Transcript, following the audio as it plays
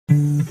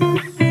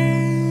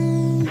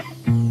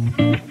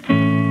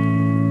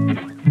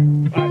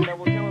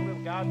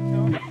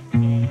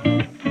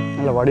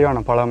வடிவான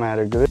பழமாக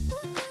இருக்குது.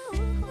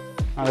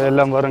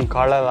 அதெல்லாம் வரும்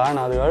களை தான்.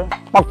 அதுகள்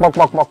buck buck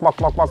buck buck buck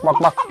buck buck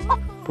buck buck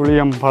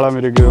புளியம் பழம்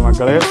இருக்குது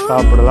மக்களே,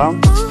 சாப்பிடலாம்.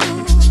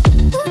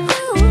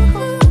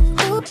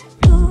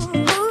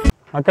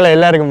 மக்களே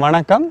எல்லாருக்கும்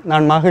வணக்கம்.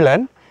 நான்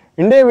மகிழன்.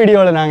 இன்றைய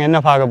வீடியோவில் நாங்கள் என்ன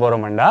பார்க்க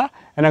போகிறோம்டா,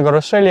 எனக்கு ஒரு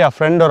ஆஸ்திரேலியா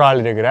ஃப்ரெண்ட் ஒரு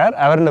ஆள் இருக்கிறார்.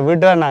 அவருடைய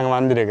வீட்டில் நாங்கள்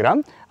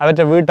வந்திருக்கிறோம்.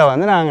 அவர்கிட்ட வீட்டை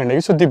வந்து நாங்கள்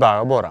இன்றைக்கி சுற்றி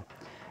பார்க்க போகிறோம்.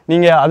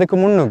 நீங்கள் அதுக்கு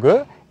முன்னுக்கு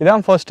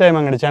இதான் ஃபர்ஸ்ட் டைம்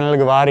எங்களோட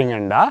சேனலுக்கு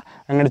வாரீங்கண்டா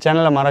எங்களோட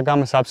சேனலை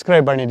மறக்காமல்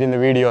சப்ஸ்கிரைப் பண்ணிவிட்டு இந்த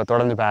வீடியோ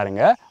தொடர்ந்து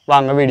பாருங்கள்.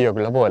 வாங்க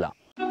வீடியோக்குள்ளே போகலாம்.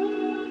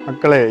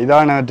 மக்களே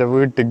இதான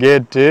வீட்டு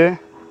கேட்டை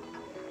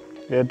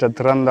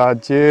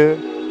திறந்தாச்சு.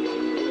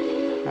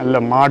 நல்ல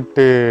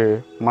மாட்டு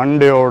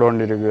மண்டையோடு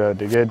ஒன்று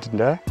இருக்குது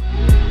கேட்டுண்ட.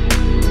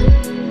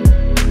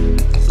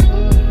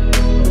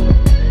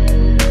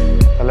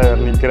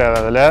 தலைவர் நிற்கிறார்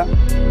அதில்.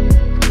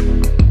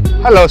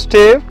 Hello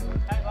Steve.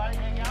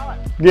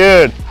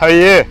 Good. How are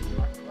you?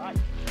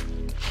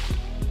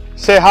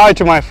 Say hi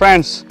to my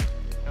friends.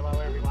 Hello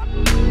everyone.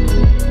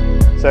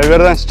 So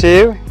இவரத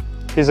Steve.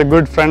 He's a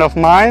good friend of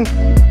mine.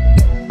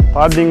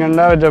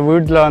 பார்த்தீங்கன்னா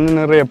வீட்டில் வந்து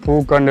நிறைய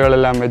பூக்கண்டுகள்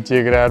எல்லாம்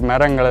வச்சுருக்கிறார்.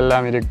 மரங்கள்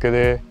எல்லாம்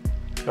இருக்குது.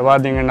 இப்போ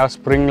பார்த்தீங்கன்னா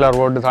ஸ்ப்ரிங்க்லர்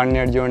போட்டு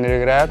தண்ணி அடித்து கொண்டு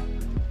இருக்கிறார்.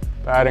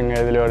 பாருங்க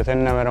இதில் ஒரு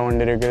தென்னை மரம்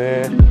ஒன்று இருக்குது.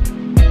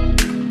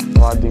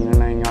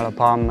 பார்த்தீங்கன்னா இங்கே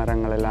பாம்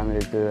மரங்கள் எல்லாம்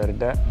இருக்குது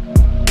அவர்கிட்ட.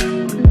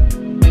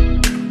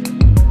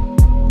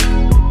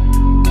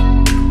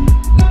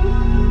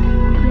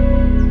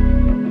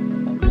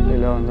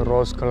 இதில் வந்து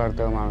ரோஸ் கலர்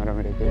தேமா மரம்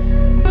இருக்குது.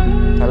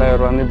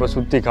 தலைவர் வந்து இப்போ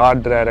சுற்றி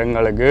காட்டுறார்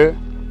எங்களுக்கு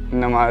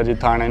இந்த மாதிரி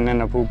தானே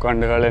என்னென்ன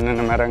பூக்காண்டுகள்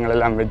என்னென்ன மரங்கள்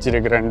எல்லாம்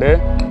வச்சிருக்கிறேன்ட்டு.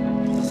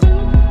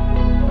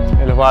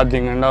 இதில்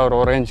பார்த்தீங்கன்னா ஒரு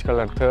ஆரஞ்சு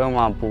கலர்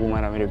தேமா பூ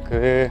மரம்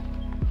இருக்குது.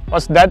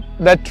 What's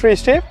that tree,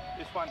 Steve?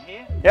 This one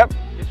here? Yep.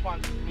 This one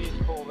is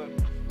called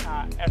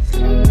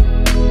African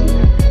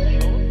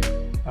short.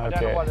 I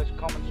don't know what its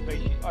common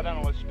species, I don't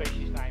know what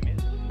species name is.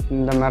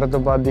 இந்த மரத்தை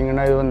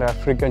பார்த்தீங்கன்னா இது வந்து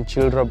ஆஃப்ரிக்கன்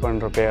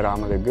சில்ட்ரப்ன்ற பேர்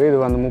ஆமதுக்கு. இது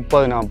வந்து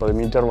 30-40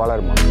 மீட்டர்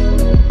வளருமா.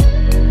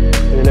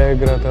 இதில்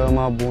இருக்கிற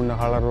தேமா பூண்ட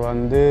கலர்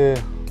வந்து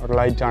ஒரு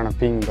லைட்டான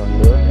பிங்க்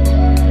வந்து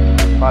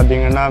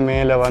பார்த்தீங்கன்னா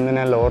மேலே வந்து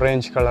நல்ல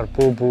ஆரஞ்சு கலர்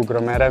பூ பூக்கிற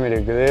மரம்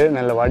இருக்குது.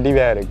 நல்ல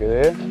வடிவாக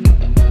இருக்குது.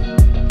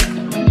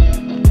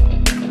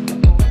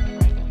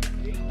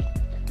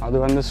 அது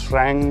வந்து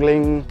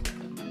strangling.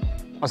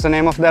 What's the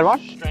name of that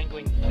one?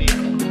 Strangling fig.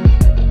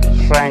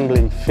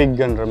 Strangling fig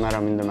என்ற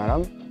மரம் இந்த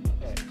மரம்.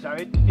 So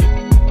it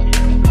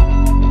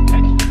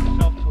attaches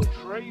itself to a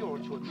tree or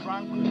to a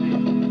trunk and then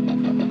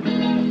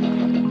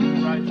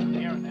grows from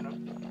there and then it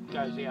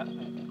goes out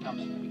and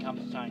becomes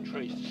its own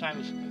tree. It's the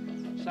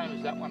same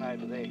as that one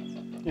over there.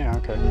 Yeah,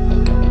 okay.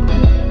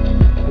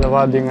 இதில்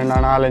பார்த்தீங்கன்னா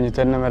 4-5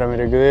 தென்னை மரம்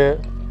இருக்குது.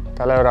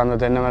 தலைவர் அந்த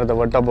தென்னை மரத்தை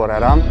வெட்ட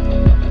போகிறாராம்.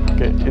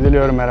 ஓகே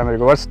இதுலேயே ஒரு மரம்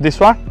இருக்குது. What's this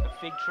one? A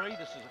fig tree.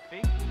 This is a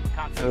fig.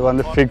 இது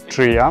வந்து ஃபிக்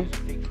ட்ரீயா.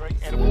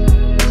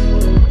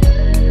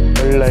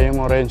 வெள்ளையும்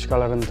ஆரஞ்சு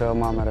கலரும்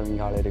தேமா மரம்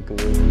இங்கால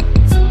இருக்குது.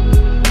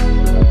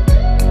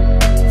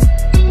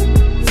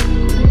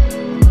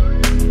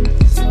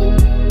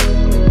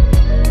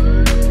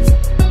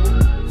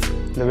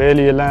 இந்த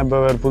வேலியெல்லாம் இப்போ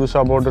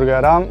புதுசாக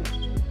போட்டிருக்காராம்.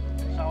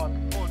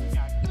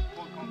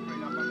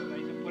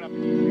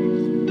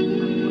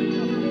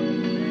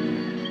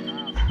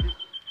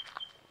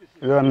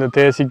 இது வந்து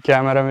தேசி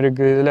கேமரா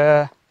இருக்குது. இதில்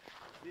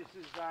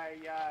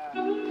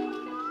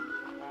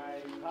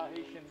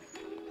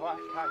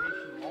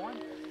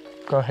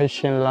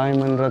cohesion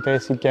lime என்ற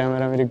தேசி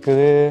கேமரா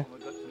இருக்குது.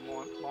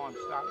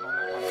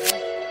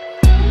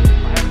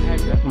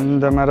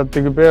 இந்த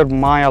மரத்துக்கு பேர்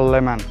மாயா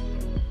லெமன்.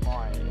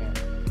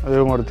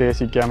 அதுவும் ஒரு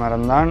தேசி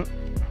கேமரம் தான்.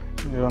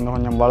 இது வந்து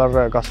கொஞ்சம்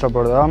வளர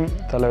கஷ்டப்படுதாம்.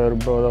 தலைவர்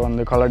இப்போ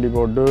வந்து கலடி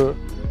போட்டு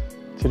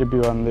திருப்பி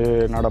வந்து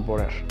நட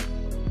போகிறார்.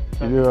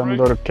 இது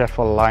வந்து ஒரு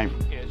கெஃபல் லைம்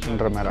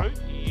என்ற மரம்,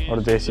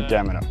 ஒரு தேசி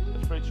camera.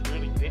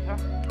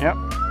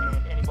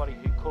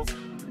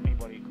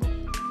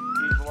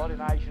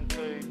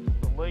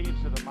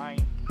 Leaves are the main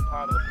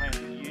part of the plant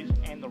we use,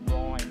 and the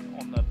rind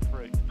on the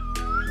fruit.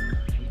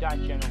 We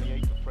don't generally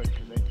eat the fruit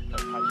because they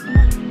taste nasty.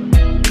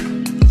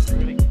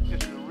 Really,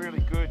 just a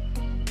really good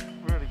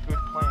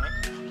plant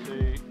to,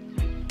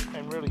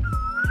 and really.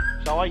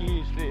 So I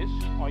use this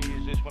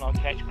when I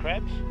catch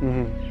crabs.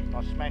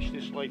 I smash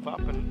this leaf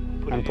up and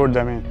put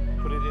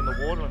it in the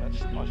water, and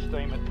I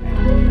steam it.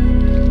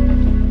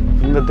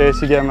 இந்த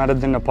தேசிக்காய்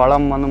மரத்தின்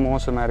பழம் வந்து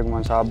மோசமாக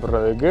இருக்குமா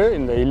சாப்பிட்றதுக்கு.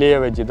 இந்த இலையை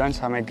வச்சு தான்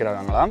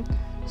சமைக்கிறாங்களாம்.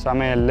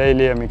 சமையலில்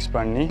இலையை மிக்ஸ்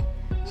பண்ணி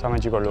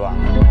சமைச்சு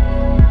கொள்ளுவாங்க.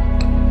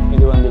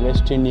 இது வந்து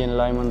வெஸ்ட் இண்டியன்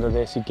லைம் என்ற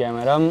தேசிக்காய்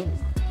மரம்.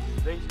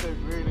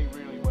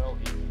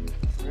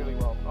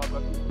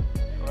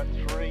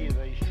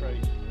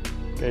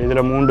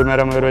 இதில் 3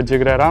 மரம் இவர்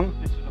வச்சுக்கிறாராம்.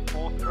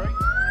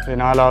 இது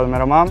 4வது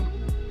மரமாம்.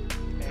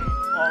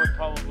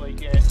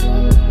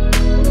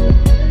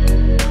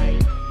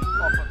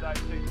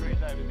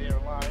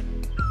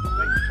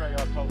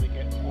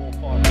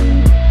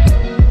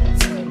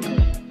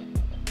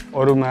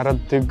 ஒரு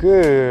மரத்துக்கு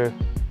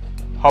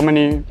how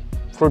many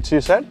fruits you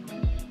said?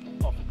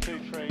 Of 2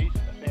 trees,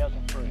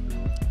 1,000 fruit.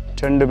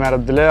 2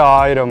 மரத்தில்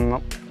 1000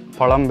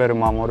 பழம்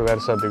பெறுமாம் ஒரு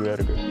வருஷத்துக்கு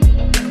இருக்கு.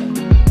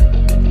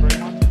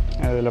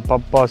 இதில்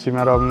பப்பாசி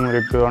மரம்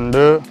இருக்குது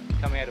உண்டு.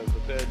 Come out of the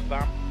bird's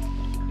bum.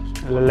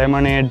 இதில்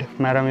லெமனேட்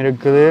மரம்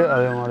இருக்குது.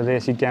 அது ஒரு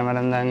தேசிக்காய்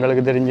மரம் தான்.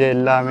 எங்களுக்கு தெரிஞ்ச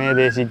எல்லாமே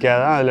தேசிக்காய்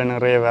தான். அதில்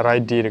நிறைய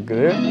வெரைட்டி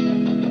இருக்குது.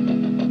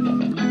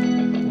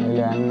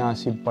 அதில்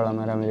அன்னாசி பழ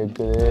மரம்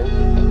இருக்குது.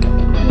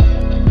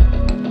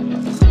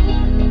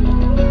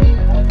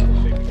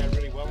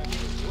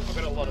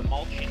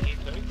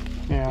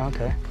 Yeah,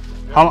 okay.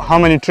 How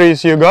many trees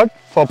you got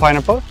for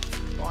pineapple?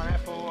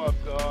 Pineapple, I've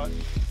got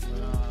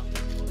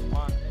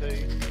 1, 2,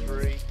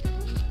 3,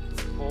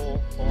 4,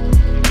 5,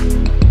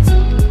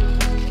 6,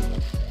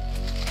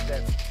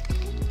 7.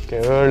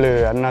 Okay, 7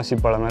 அன்னாசி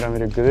பழ மரம்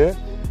இருக்குது.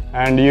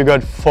 And you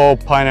got 4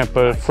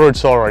 pineapple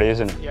fruits already,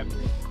 isn't it? Yep.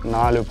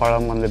 4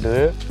 பழம் வந்துட்டு.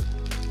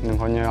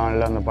 இன்னும் கொஞ்ச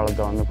நாள்ல அந்த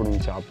பழத்தை வந்து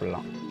புடிங்கி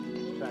சாப்பிடலாம்.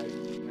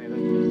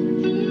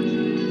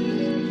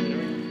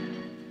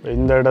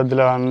 இந்த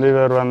இடத்துல வந்து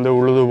இவர் வந்து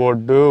உழுது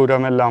போட்டு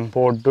உரமெல்லாம்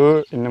போட்டு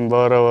இன்னும்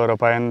வேறு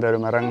பயன்தரு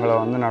மரங்களை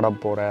வந்து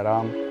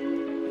நடப்போறாராம்.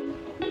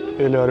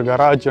 இதில் ஒரு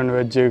கராஜ் ஒன்று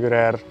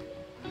வச்சுக்கிறார்.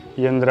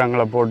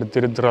 இயந்திரங்களை போட்டு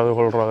திருத்துறது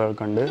கொள்றதை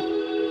கண்டு.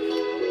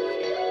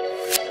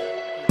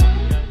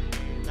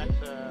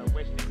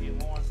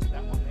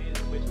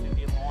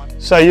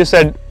 So you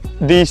said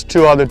these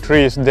 2 are the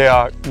trees, they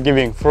are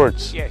giving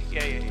fruits. Yeah.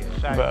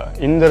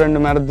 இந்த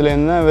 2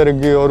 மரத்துலேருந்து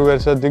இவருக்கு ஒரு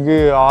வருஷத்துக்கு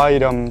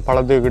 1000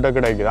 பழத்துக்கு கிட்ட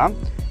கிடைக்குதாம்.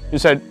 You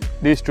said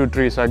these 2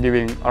 trees are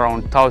giving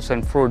around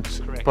 1000 fruits.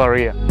 Correct. Per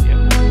year. Yep.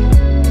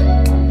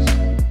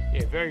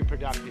 Yeah, very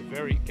productive.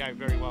 Go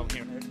very well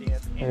here.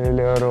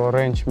 இதில் ஒரு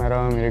orange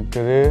மரம்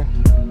இருக்குது.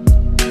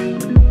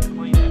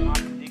 Clean them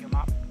up, dig them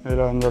up.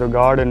 இதில் வந்து ஒரு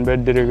கார்டன்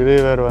பெட் இருக்குது.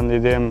 இவர் வந்து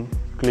இதையும்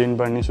க்ளீன்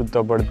பண்ணி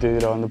சுத்தப்படுத்தி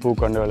இதில் வந்து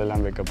பூக்கண்டுகள்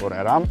எல்லாம் வைக்க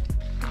போகிறாராம்.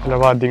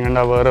 இதில்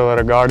பார்த்தீங்கன்னா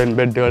வேறு கார்டன்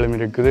பெட்டுகளும்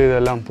இருக்குது.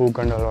 இதெல்லாம்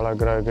பூக்கண்டுகள்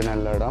வளர்க்குறதுக்கு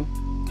நல்ல இடம்.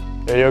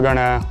 You're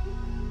gonna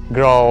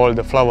grow all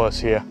the flowers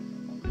here.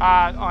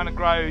 I'm gonna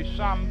grow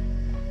some.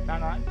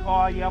 No.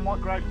 Oh yeah, I might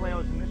grow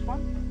flowers in this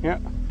one. Yeah.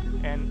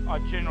 And I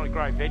generally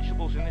grow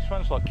vegetables in this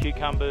one, so like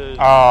cucumbers.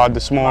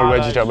 The small tomatoes.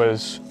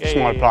 Vegetables,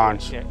 small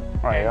plants. Yeah.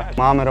 Right, yeah.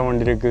 மாமரம்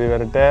ஒன்று இருக்குது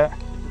இவர்கிட்ட.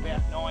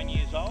 About 9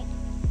 years old.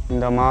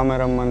 இந்த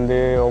மாமரம் வந்து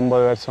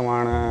 9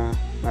 வருஷமான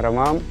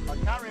மரமாம். I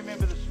can't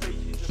remember the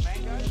species of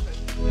mangoes, but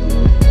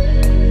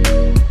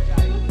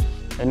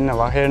என்ன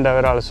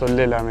வகைன்றவரால் சொல்ல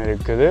எல்லாமே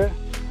இருக்குது.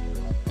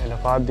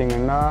 இதில்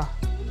பார்த்தீங்கன்னா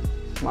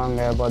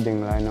மாங்காய்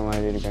பார்த்தீங்களா இந்த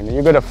மாதிரி இருக்காங்க.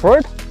 You got a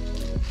fruit?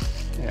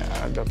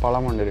 இந்த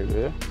பழம் ஒன்று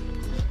இருக்குது.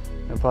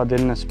 பார்த்து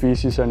என்ன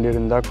ஸ்பீசிஸ் அண்டு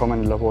இருந்தால்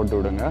கமெண்டில் போட்டு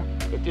விடுங்க.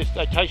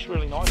 they taste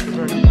really nice, they're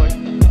very sweet.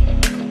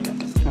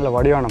 நல்ல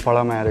வடிவான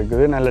பழமாக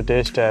இருக்குது. நல்ல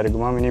டேஸ்ட்டாக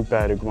இருக்குமா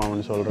இனிப்பாக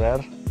இருக்குமான்னு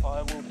சொல்கிறார்.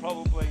 I will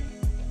probably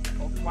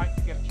wait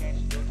to get a chance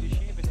to do it this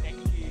year, but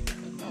next year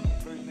I'll be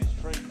pruning this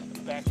tree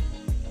back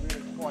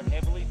really quite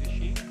heavily this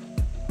year.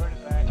 Prune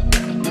it back.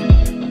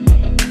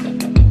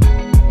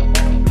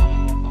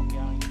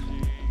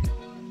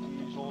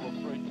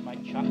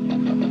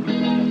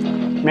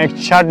 Make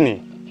chutney.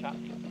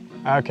 Chutney.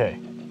 Okay.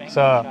 Mango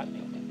So, chutney.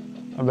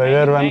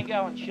 இவர் Mango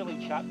and chili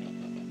chutney.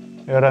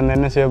 வந்து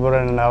என்ன செய்ய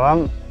போகிறேன்னாவா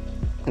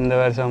இந்த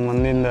வருஷம்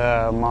வந்து இந்த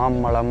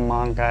மாம்பழம்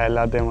மாங்காய்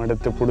எல்லாத்தையும்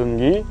எடுத்து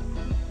பிடுங்கி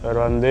இவர்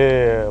வந்து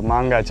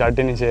மாங்காய்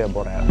சட்னி செய்ய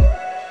போகிறார்.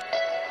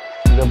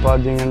 இதை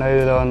பார்த்தீங்கன்னா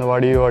இதில் வந்து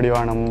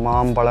வடிவான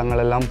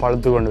மாம்பழங்கள் எல்லாம்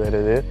பழுத்து கொண்டு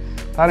வருது.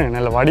 பாருங்கள்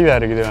நல்ல வடிவாக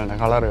இருக்குது அந்த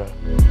கலர்கள்.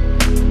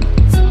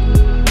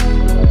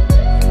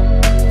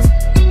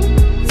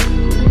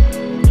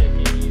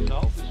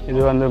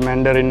 இது வந்து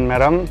மெண்டரின்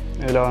மரம்.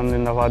 இதில் வந்து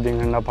இந்த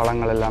பார்த்தீங்கன்னா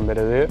பழங்கள் எல்லாம்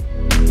பெறுது.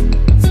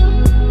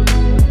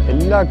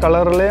 எல்லா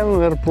கலர்லேயும்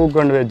வேறு பூ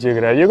கொண்டு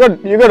வச்சுக்கிறார்.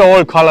 You got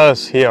all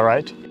colors here,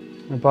 right?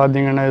 இது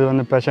பார்த்தீங்கன்னா இது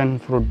வந்து பேஷன்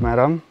ஃப்ரூட்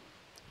மரம்.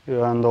 இது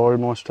வந்து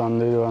ஆல்மோஸ்ட்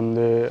வந்து இது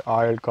வந்து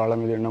ஆயுள்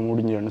காலம் இது என்ன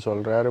முடிஞ்சுன்னு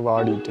சொல்கிறாரு.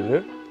 வாடிட்டுது.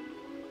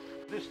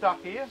 This stuff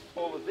here,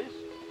 all of this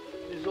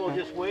is all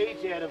just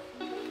weeds out of.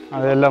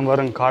 அதெல்லாம்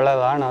வரும் களை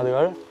தான்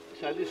அதுகள்.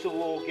 So this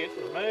will all get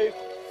removed.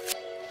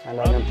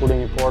 எல்லாமே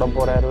பிடுங்கி போட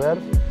போகிறார்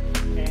வேறு.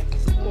 And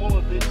all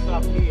of this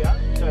stuff here,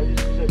 so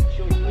this is a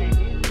chili plant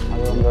here.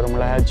 அது வந்து ஒரு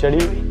மிளகாய்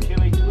செடி.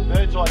 Chili,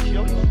 bird's eye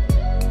chilies.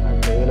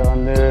 Okay, இதில்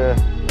வந்து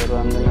இவர்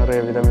வந்து நிறைய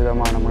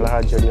விதவிதமான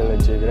மிளகாய் செடிகள்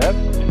வச்சுக்கிறார்.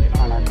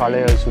 ஆனால்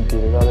களைகள் சுற்றி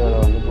இருக்கு. அதில்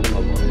வந்து பிடுங்க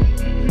போகிறார்.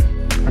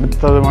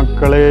 அடுத்தது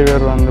மக்களே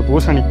இவர் வந்து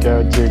பூசணிக்காய்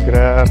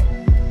வச்சுக்கிறார்.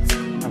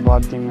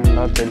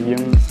 பார்த்தீங்கன்னா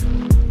தெரியும்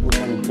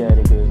பூசணிக்காய்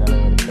இருக்குது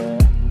தலைவருக்கு.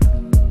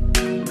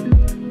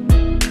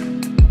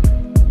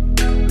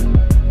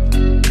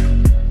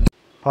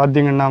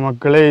 பார்த்தீங்கன்னா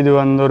மக்களே இது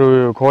வந்து ஒரு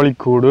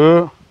கோழிக்கூடு.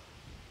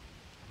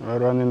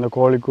 அவர் வந்து இந்த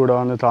கோழிக்கூடை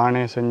வந்து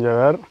தானே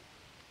செஞ்சவர்.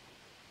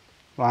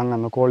 வாங்க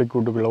அந்த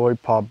கோழிக்கூட்டுக்குள்ளே போய்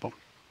பார்ப்போம்.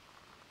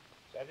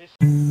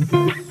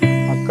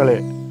 மக்களே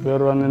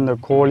இவர் வந்து இந்த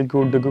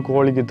கோழிக்கூட்டுக்கு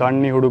கோழிக்கு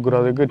தண்ணி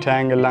கொடுக்குறதுக்கு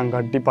டேங்க் எல்லாம்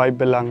கட்டி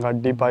பைப் எல்லாம்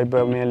கட்டி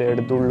பைப்பை மேலே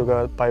எடுத்து உள்ளுக்க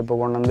பைப்பை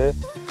கொண்டு வந்து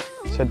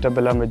செட்டப்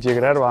எல்லாம்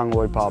வச்சுக்கிறார். வாங்க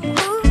போய்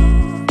பார்ப்போம்.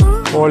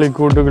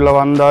 கோழிக்கூட்டுக்குள்ளே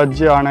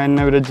வந்தாச்சு. ஆனால் என்ன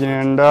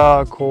பிரச்சனைண்டா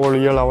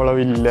கோழிகள் அவ்வளவு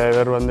இல்லை.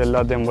 இவர் வந்து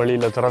எல்லாத்தையும்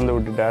வழியில் திறந்து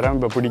விட்டுட்டாராம்.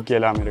 இப்போ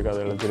பிடிக்கலாம் இருக்குது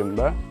அதில்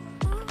திரும்ப.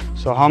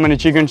 So how many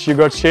chickens you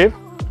got, Steve?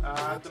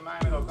 At the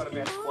moment I've got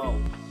about 12.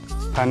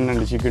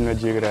 12 chicken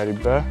வச்சுக்கிறார்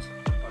இப்போ.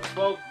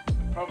 12,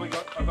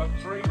 I've got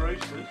 3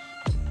 roosters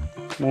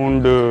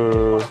மூன்று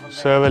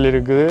சேவல்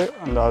இருக்குது.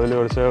 அந்த அதில்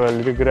ஒரு சேவல்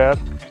இருக்கிறார்.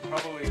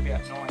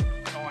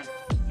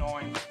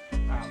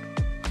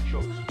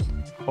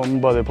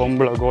 ஒன்பது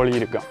பொம்பளை கோழி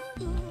இருக்கான்.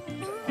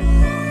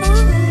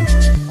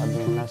 அது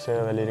என்ன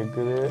சேவல்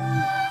இருக்குது.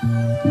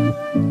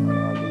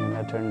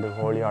 பார்த்தீங்கன்னா 2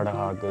 கோழி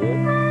அடகாக்குது.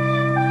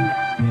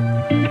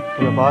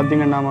 இதில்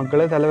பார்த்தீங்கன்னா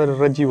மக்களே தலைவர்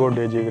இறைச்சி போட்டு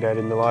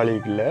வச்சுக்கிறார் இந்த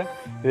வாளிக்குள்ள.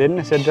 இது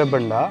என்ன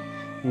செட்டப்ண்டா,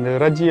 இந்த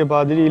இறைச்சியை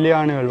பார்த்துட்டு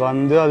இலையானுகள்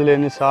வந்து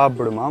அதுலேருந்து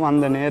சாப்பிடுமாம்.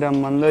 அந்த நேரம்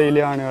வந்து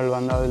இலையானுகள்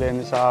வந்து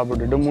அதுலேருந்து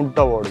சாப்பிட்டுட்டு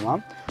முட்டை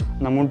போடுமாம்.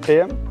 அந்த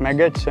முட்டையை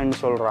மெகட்ஸ்ன்னு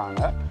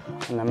சொல்கிறாங்க.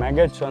 அந்த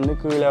மெகட்ஸ் வந்து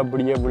கீழே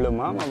அப்படியே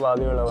விழுமாம். அப்போ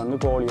அதுகளை வந்து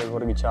கோழிகள்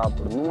வரைக்கும்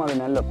சாப்பிடணும். அது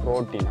நல்ல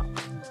ப்ரோட்டீனா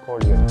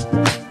கோழிகள்.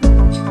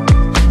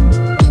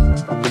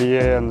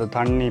 அப்படியே அந்த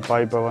தண்ணி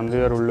பைப்பை வந்து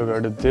உள்ளுக்கு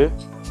எடுத்து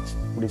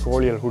இப்படி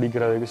கோழிகள்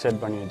குடிக்கிறதுக்கு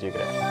செட் பண்ணி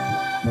வச்சுக்கிறேன்.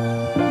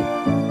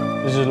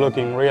 This is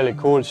looking really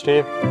cool,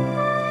 Steve.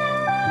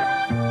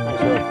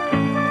 Thanks, sir.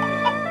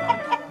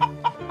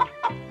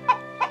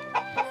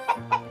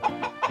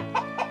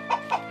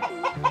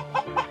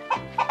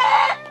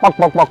 Bak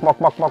bak bak bak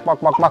bak bak bak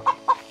bak bak.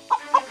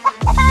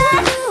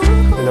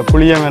 இதுல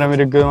புளிய மரம்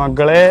இருக்குது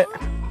மக்களே.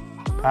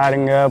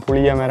 பாருங்க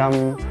புளிய மரம்.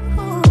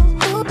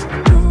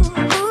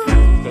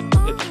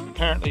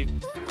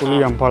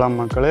 புளியம்பழம்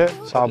மக்களே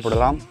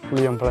சாப்பிடலாம்.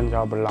 புளியம்பழம்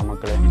சாப்பிடலாம்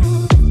மக்களே.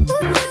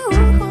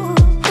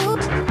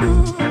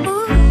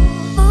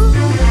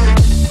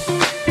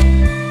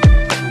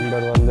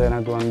 நண்பர் வந்து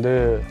எனக்கு வந்து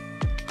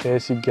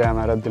தேசிக்காய்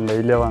மரத்தில்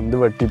இதில் வந்து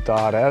வெட்டி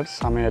தாரார்.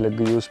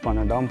 சமையலுக்கு யூஸ்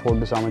பண்ணட்டான்.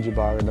 போட்டு சமைச்சு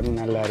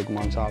பார்க்கட்டும். நல்லா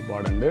இருக்குமா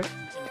சாப்பாடுண்டு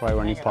ட்ரை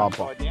பண்ணி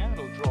பார்ப்போம்.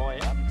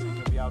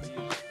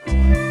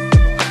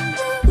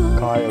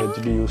 காயை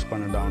வச்சுட்டு யூஸ்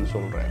பண்ணட்டான்னு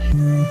சொல்கிறார்.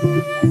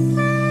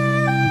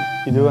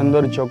 இது வந்து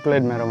ஒரு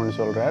சாக்லேட் மரம்னு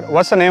சொல்கிறார்.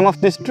 What's the name of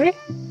this tree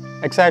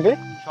exactly?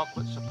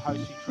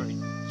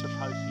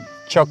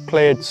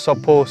 Chocolate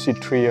சப்போசி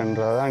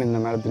ட்ரீன்றதான் இந்த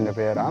மரத்தின்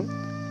பேராம்.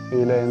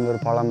 இதில் எந்த ஒரு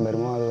பழம்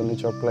வருமோ அது வந்து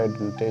சாக்லேட்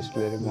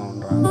டேஸ்ட்டில்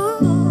இருக்குமான்றாங்க.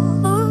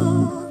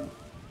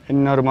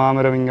 இன்னொரு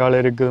மாமரம் இங்கால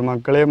இருக்குது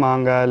மக்களே.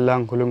 மாங்காய்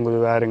எல்லாம் குலுங்குது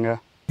வேறுங்க.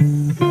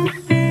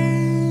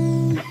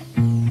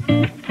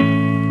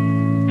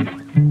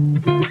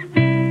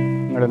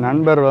 எங்களோட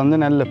நண்பர் வந்து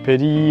நல்ல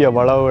பெரிய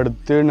வளவு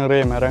எடுத்து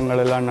நிறைய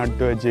மரங்கள் எல்லாம்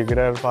நட்டு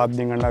வச்சுக்கிறார்.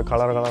 பார்த்தீங்கன்னா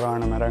கலர்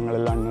கலரான மரங்கள்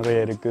எல்லாம்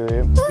நிறைய இருக்குது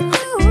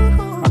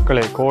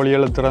மக்களே.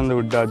 கோழிகளை திறந்து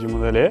விட்டாச்சு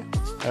முதலே.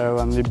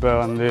 வந்து இப்போ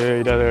வந்து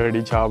இரவு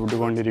அடி சாப்பிட்டு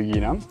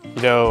கொண்டிருக்கீங்கன்னா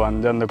இரவு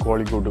வந்து அந்த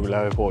கோழி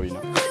கூட்டுக்குள்ளாவே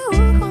போயிடும்.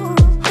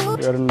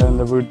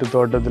 இந்த வீட்டு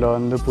தோட்டத்தில்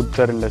வந்து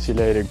புத்தரின்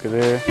சிலை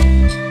இருக்குது.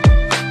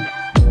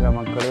 இதில்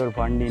மக்களே ஒரு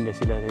பண்டியின்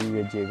சிலை செஞ்சு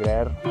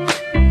வச்சுக்கிறார்.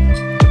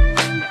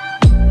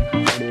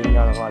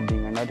 அப்படிங்கிறத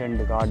பார்த்தீங்கன்னா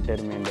 2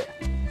 காட்டெருமைன்ற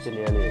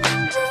சிலையாலே.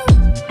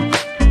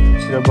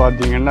 இதை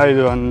பார்த்தீங்கன்னா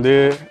இது வந்து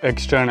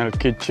எக்ஸ்டர்னல்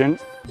கிச்சன்.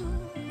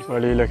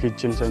 வெளியில்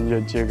கிச்சன் செஞ்சு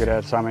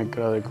வச்சுக்கிறார்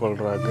சமைக்கிறதுக்கு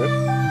கொள்றதுக்கு.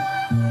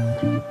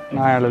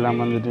 நாயெல்லாம்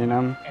வந்துட்டீங்கன்னா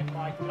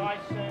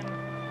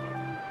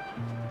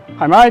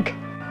ஹாய் மைக்.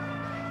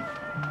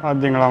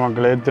 பார்த்தீங்களா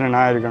மக்கள் எத்தனை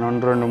நாய் இருக்கணும்? 1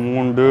 2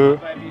 3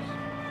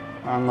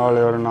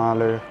 அங்காலே ஒரு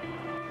 4.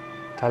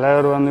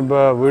 தலைவர் வந்து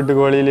இப்போ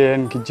வீட்டுக்கு வெளியிலே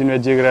கிச்சன்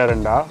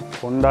வச்சுக்கிறாருண்டா.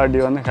 கொண்டாட்டி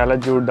வந்து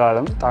கிளச்சி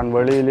விட்டாலும் தான்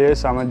வெளியிலேயே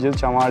சமைச்சு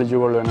சமாளித்து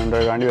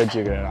கொள்வேணுன்றதுக்காண்டி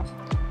வச்சுக்கிறாராம்.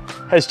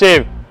 Hey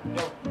Steve,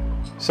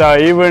 so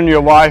even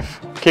your wife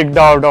kicked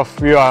out of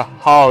your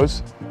house,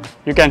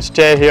 you can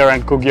stay here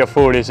and cook your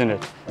food, isn't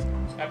it?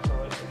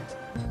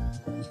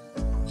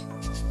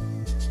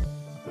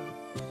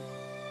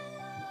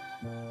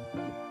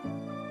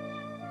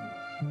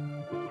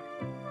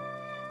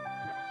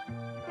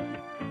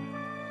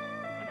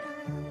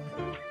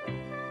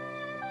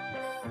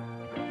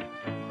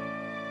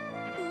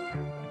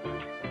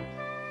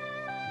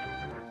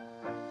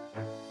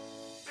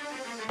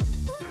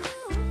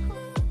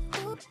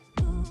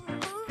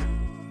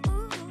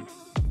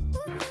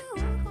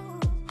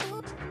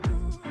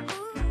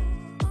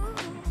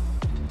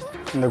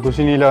 இந்த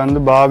குசினியில் வந்து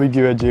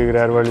பாபிக்கு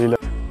வச்சுக்கிறார் வழியில்.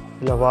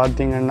 இதில்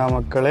பார்த்தீங்கன்னா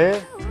மக்களே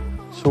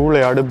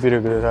சூளை அடுப்பு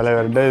இருக்குது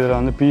தலைவர்கிட்ட. இதில்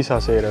வந்து பீஸா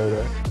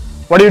செய்கிறவர்.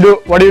 What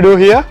do you do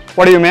here?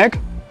 What do you make?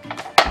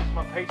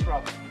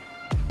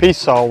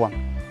 Pizza oven.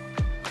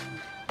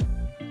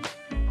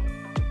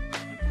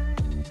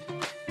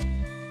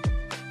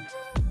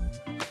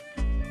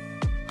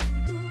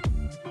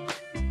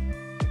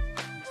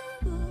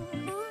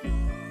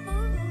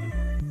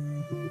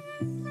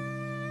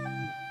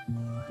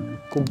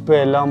 குப்பை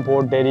எல்லாம்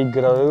போட்டு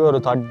எரிக்கிறது ஒரு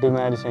தட்டு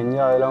மாதிரி செஞ்சு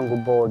அதெல்லாம்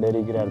குப்பை போட்டு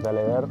எரிக்கிறார்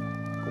தலைவர்.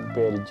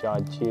 குப்பை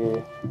எரிச்சாச்சு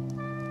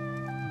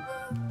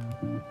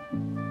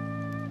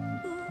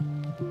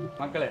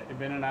மக்களே.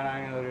 இப்போ என்ன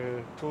நாங்கள் ஒரு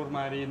டூர்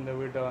மாதிரி இந்த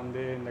வீட்டை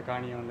வந்து இந்த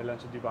காணியை வந்து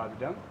எல்லாம் சுற்றி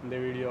பார்த்துட்டோம். இந்த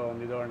வீடியோ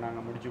வந்து இதோட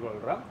நாங்கள்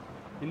முடிச்சுக்கொள்கிறோம்.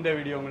 இந்த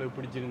வீடியோ உங்களுக்கு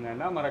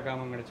பிடிச்சிருந்தேன்னா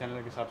மறக்காமல் எங்களோட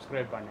சேனலுக்கு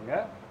சப்ஸ்கிரைப்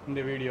பண்ணுங்கள். இந்த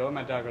வீடியோவை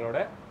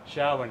மற்றவர்களோட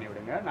ஷேர் பண்ணி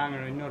விடுங்க.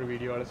 நாங்கள் இன்னொரு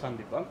வீடியோவில்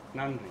சந்திப்போம்.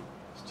 நன்றி.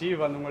 Steve,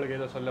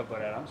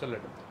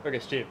 okay,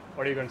 Steve,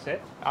 what are you going to say?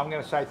 I'm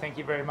going to say thank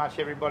you very much,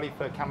 everybody,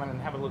 for coming and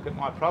have a look at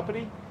my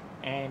property.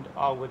 And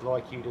I would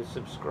like you to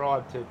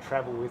subscribe to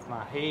Travel with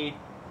Mahi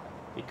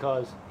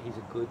because he's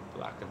a good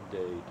fucking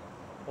dude.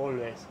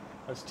 Always.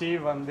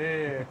 Steve வந்து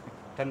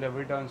தந்த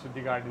வீட்டை வந்து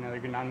சுற்றி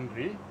காட்டினதுக்கு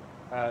நன்றி.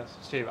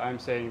 Steve, I'm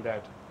saying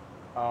that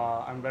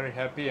I'm very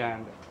happy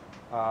and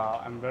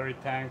I'm very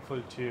thankful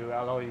to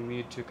allowing me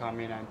to come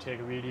in and take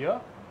a video.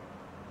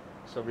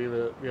 So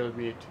we'll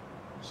meet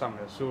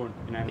somewhere soon.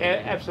 In another Yeah,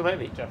 video.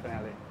 absolutely.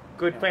 Definitely.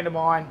 Good friend of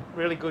mine,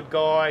 really good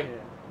guy.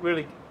 Yeah.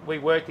 Really, we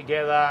work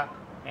together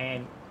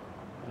and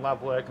love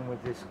working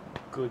with this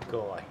good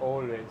guy.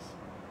 Always.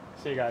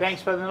 See you guys.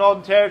 Thanks for the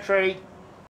Northern Territory.